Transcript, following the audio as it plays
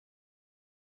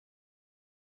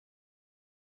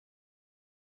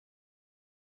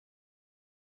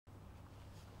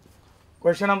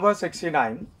Question number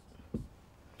 69.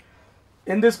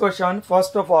 In this question,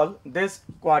 first of all, this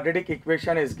quadratic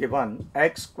equation is given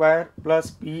x square plus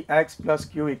px plus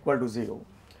q equal to 0.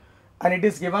 And it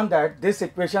is given that this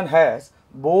equation has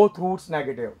both roots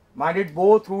negative. Mind it,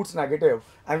 both roots negative.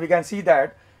 And we can see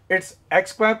that its x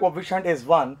square coefficient is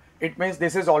 1. It means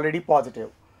this is already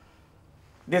positive.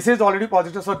 This is already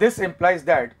positive. So this implies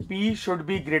that p should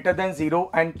be greater than 0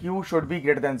 and q should be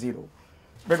greater than 0.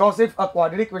 Because if a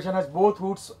quadratic equation has both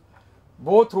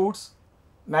roots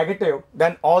negative,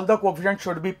 then all the coefficients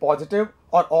should be positive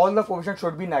or all the coefficients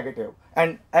should be negative.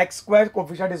 And x square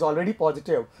coefficient is already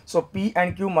positive. So p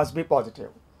and q must be positive.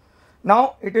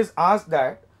 Now it is asked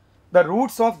that the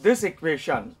roots of this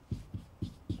equation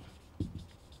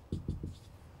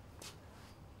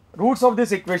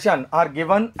are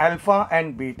given alpha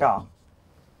and beta.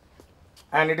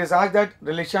 And it is asked that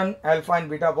relation alpha and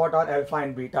beta, what are alpha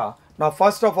and beta? Now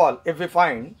first of all, if we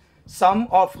find sum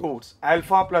of roots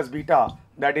alpha plus beta,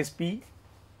 that is p,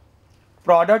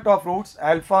 product of roots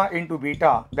alpha into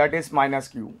beta, that is minus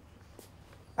q.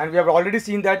 And we have already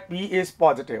seen that p is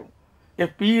positive.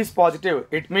 If p is positive,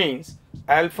 it means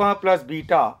alpha plus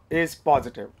beta is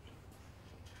positive.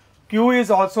 Q is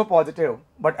also positive,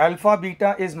 but alpha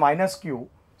beta is minus q.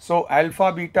 So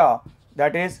alpha beta,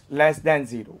 that is less than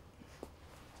 0.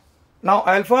 Now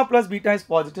alpha plus beta is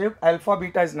positive, alpha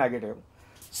beta is negative.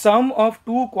 Sum of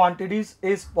two quantities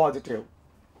is positive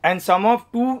and sum of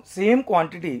two same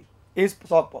quantity is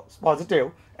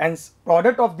positive and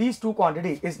product of these two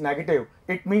quantities is negative.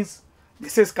 It means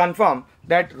this is confirmed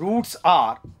that roots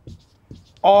are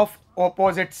of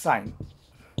opposite sign.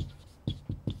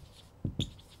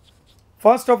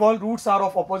 First of all, roots are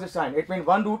of opposite sign. It means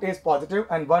one root is positive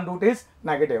and one root is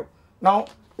negative. Now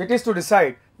it is to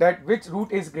decide that which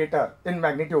root is greater in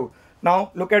magnitude.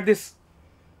 Now look at this.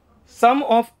 Sum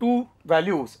of two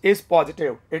values is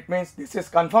positive. It means this is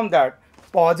confirmed that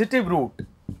positive root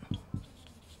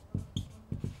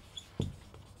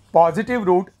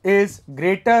is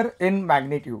greater in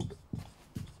magnitude.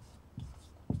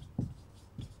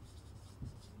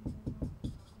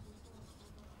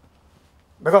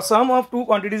 Because sum of two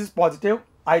quantities is positive,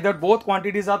 either both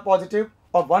quantities are positive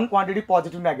or one quantity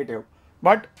positive negative.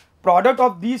 But product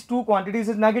of these two quantities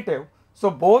is negative, so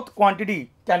both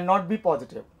quantity cannot be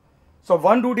positive. So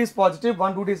one root is positive,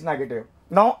 one root is negative.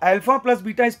 Now alpha plus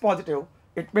beta is positive.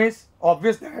 It means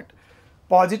obvious that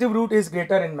positive root is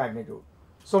greater in magnitude.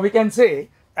 So we can say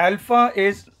alpha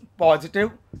is positive,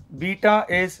 beta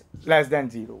is less than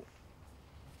 0.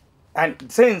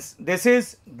 And since this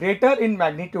is greater in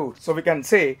magnitude, so we can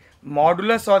say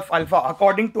modulus of alpha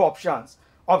according to options.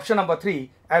 Option number 3,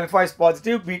 alpha is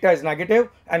positive, beta is negative,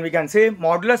 and we can say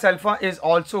modulus alpha is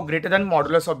also greater than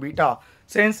modulus of beta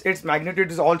since its magnitude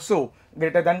is also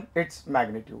greater than its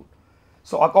magnitude.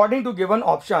 So according to given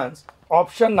options,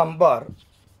 option number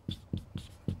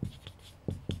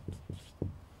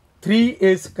 3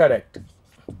 is correct,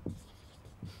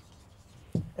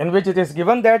 in which it is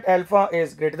given that alpha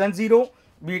is greater than 0,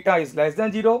 beta is less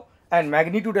than 0, and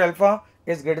magnitude alpha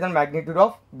is greater than magnitude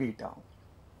of beta.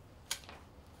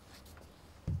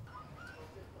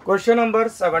 Question number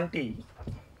 70.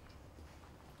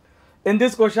 In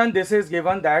this question, this is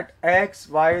given that x,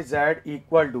 y, z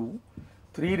equal to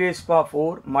 3 raised to power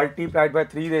 4 multiplied by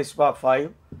 3 raised to power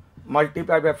 5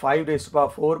 multiplied by 5 raised to power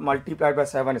 4 multiplied by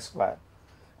 7 square.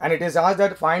 And it is asked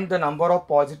that find the number of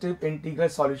positive integral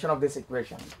solution of this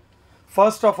equation.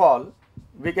 First of all,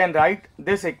 we can write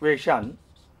this equation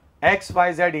x,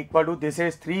 y, z equal to, this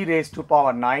is 3 raised to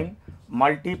power 9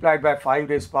 multiplied by 5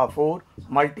 raised to power 4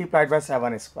 multiplied by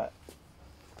 7 square.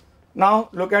 Now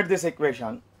look at this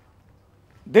equation.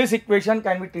 This equation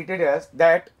can be treated as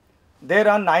that there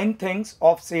are 9 things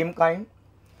of same kind,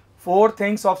 4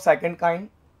 things of second kind,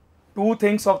 2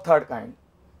 things of third kind.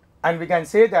 And we can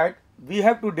say that we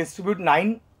have to distribute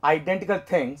 9 identical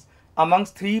things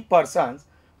amongst 3 persons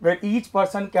where each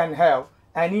person can have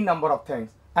any number of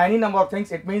things. Any number of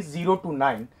things, it means 0 to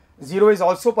 9. 0 is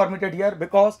also permitted here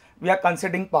because we are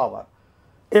considering power.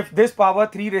 If this power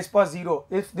 3 raised to power 0,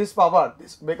 if this power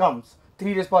this becomes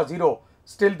 3 raised to power 0,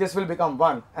 still this will become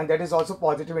 1, and that is also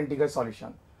positive integral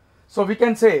solution. So we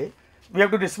can say we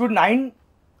have to distribute 9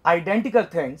 identical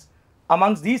things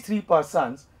amongst these 3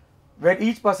 persons where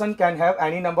each person can have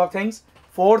any number of things,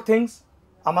 4 things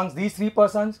amongst these 3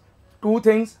 persons, 2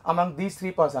 things among these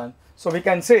 3 persons. So we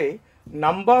can say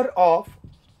number of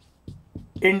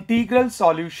integral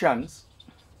solutions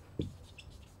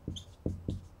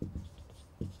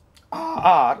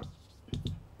are,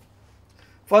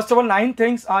 first of all, 9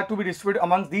 things are to be distributed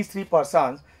amongst these 3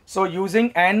 persons. So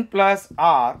using n plus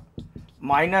r,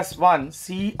 minus 1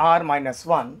 CR minus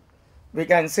 1, we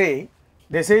can say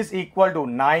this is equal to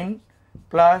 9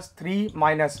 plus 3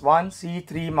 minus 1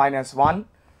 C3 minus 1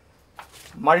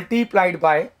 multiplied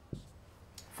by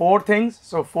 4 things.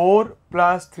 So 4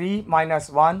 plus 3 minus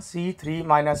 1 C3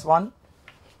 minus 1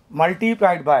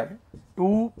 multiplied by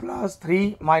 2 plus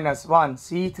 3 minus 1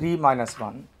 C3 minus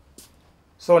 1.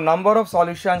 So number of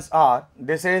solutions are,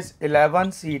 this is 11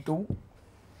 C2,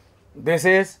 this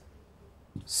is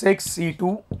 6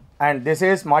 C2, and this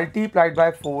is multiplied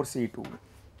by 4 C2.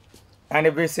 And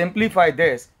if we simplify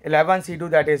this, 11 C2,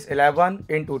 that is 11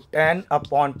 into 10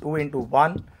 upon 2 into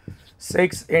 1,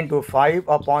 6 into 5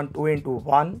 upon 2 into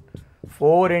 1,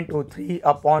 4 into 3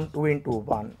 upon 2 into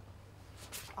 1.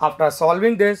 After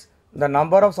solving this, the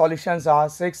number of solutions are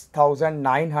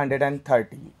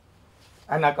 6930.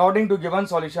 And according to given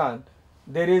solution,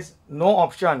 there is no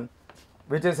option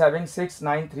which is having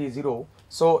 6930.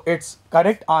 So its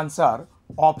correct answer,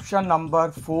 option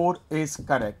number 4 is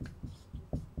correct,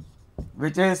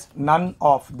 which is none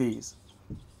of these.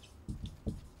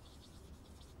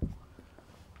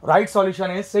 Right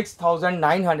solution is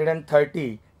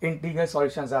 6930 integral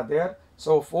solutions are there.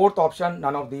 So fourth option,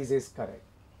 none of these is correct.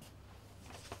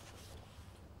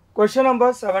 Question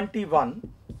number 71.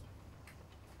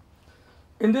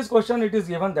 In this question, it is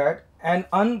given that an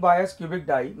unbiased cubic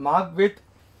die marked with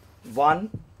 1,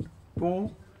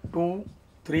 2, 2,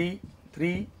 3,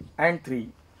 3 and 3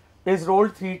 is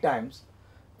rolled 3 times.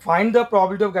 Find the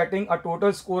probability of getting a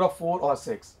total score of 4 or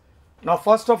 6. Now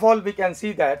first of all, we can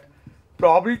see that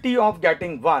probability of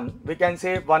getting 1, we can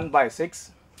say 1 by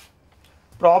 6.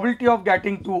 Probability of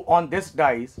getting 2 on this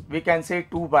dice, we can say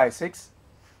 2 by 6.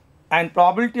 And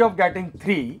probability of getting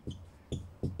 3,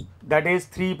 that is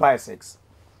 3 by 6.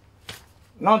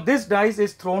 Now this dice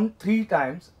is thrown 3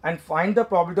 times and find the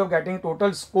probability of getting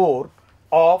total score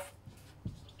of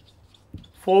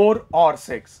 4 or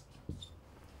 6.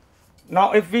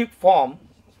 Now if we form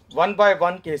 1 by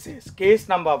 1 cases, case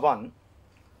number 1,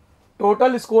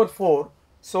 total score 4,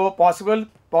 so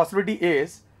possibility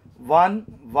is 1,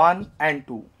 1 and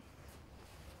 2.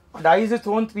 Dice is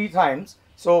thrown 3 times,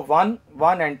 so 1,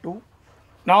 1 and 2.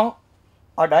 Now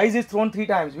a dice is thrown 3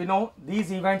 times. We know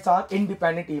these events are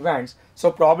independent events.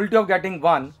 So probability of getting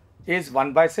 1 is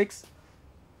 1 by 6.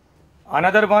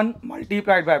 Another one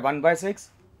multiplied by 1 by 6.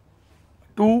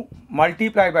 2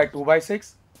 multiplied by 2 by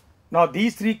 6. Now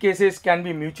these 3 cases can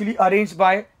be mutually arranged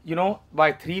by,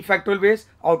 by 3 factorial ways,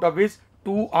 out of which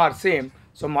 2 are same.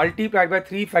 So multiplied by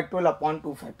 3 factorial upon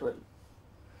 2 factorial.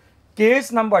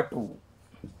 Case number 2.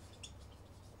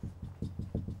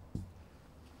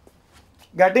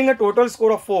 Getting a total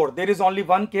score of 4, there is only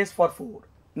one case for 4.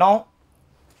 Now,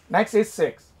 next is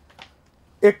 6.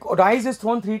 If dice is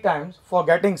thrown 3 times, for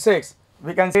getting 6,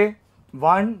 we can say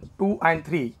 1, 2 and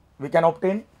 3. We can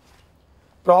obtain.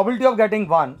 Probability of getting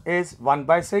 1 is 1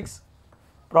 by 6.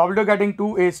 Probability of getting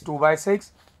 2 is 2 by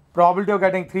 6. Probability of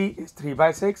getting 3 is 3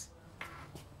 by 6.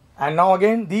 And now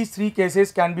again, these 3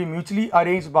 cases can be mutually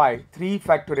arranged by 3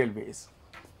 factorial ways.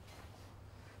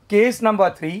 Case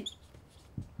number 3.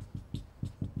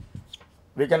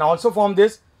 We can also form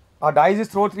this. A dice is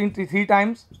thrown 3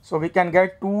 times, so we can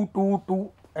get 2, 2,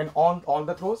 2 and on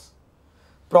the throws.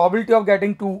 Probability of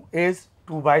getting 2 is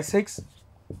 2 by 6.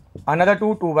 Another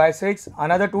 2, 2 by 6.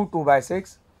 Another 2, 2 by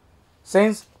 6.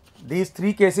 Since these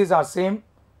 3 cases are same,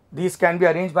 these can be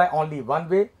arranged by only one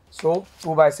way. So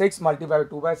 2 by 6 multiplied by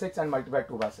 2 by 6 and multiplied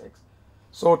by 2 by 6.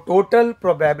 So total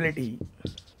probability.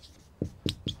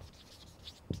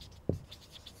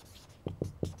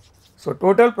 So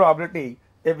total probability,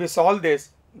 if we solve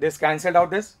this cancelled out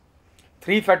this.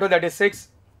 3 factorial, that is 6,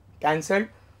 cancelled.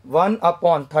 1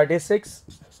 upon 36.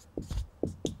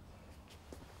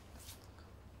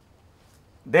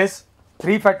 This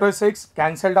 3 factorial 6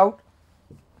 cancelled out.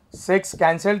 6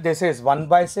 cancelled. This is 1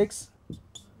 by 6.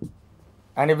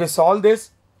 And if we solve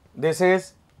this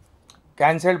is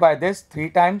cancelled by this 3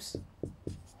 times.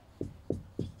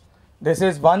 This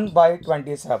is 1 by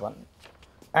 27.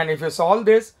 And if you solve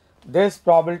this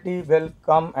probability will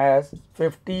come as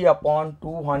 50 upon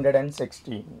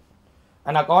 216.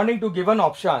 And according to given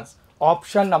options,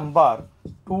 option number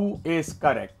 2 is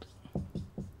correct.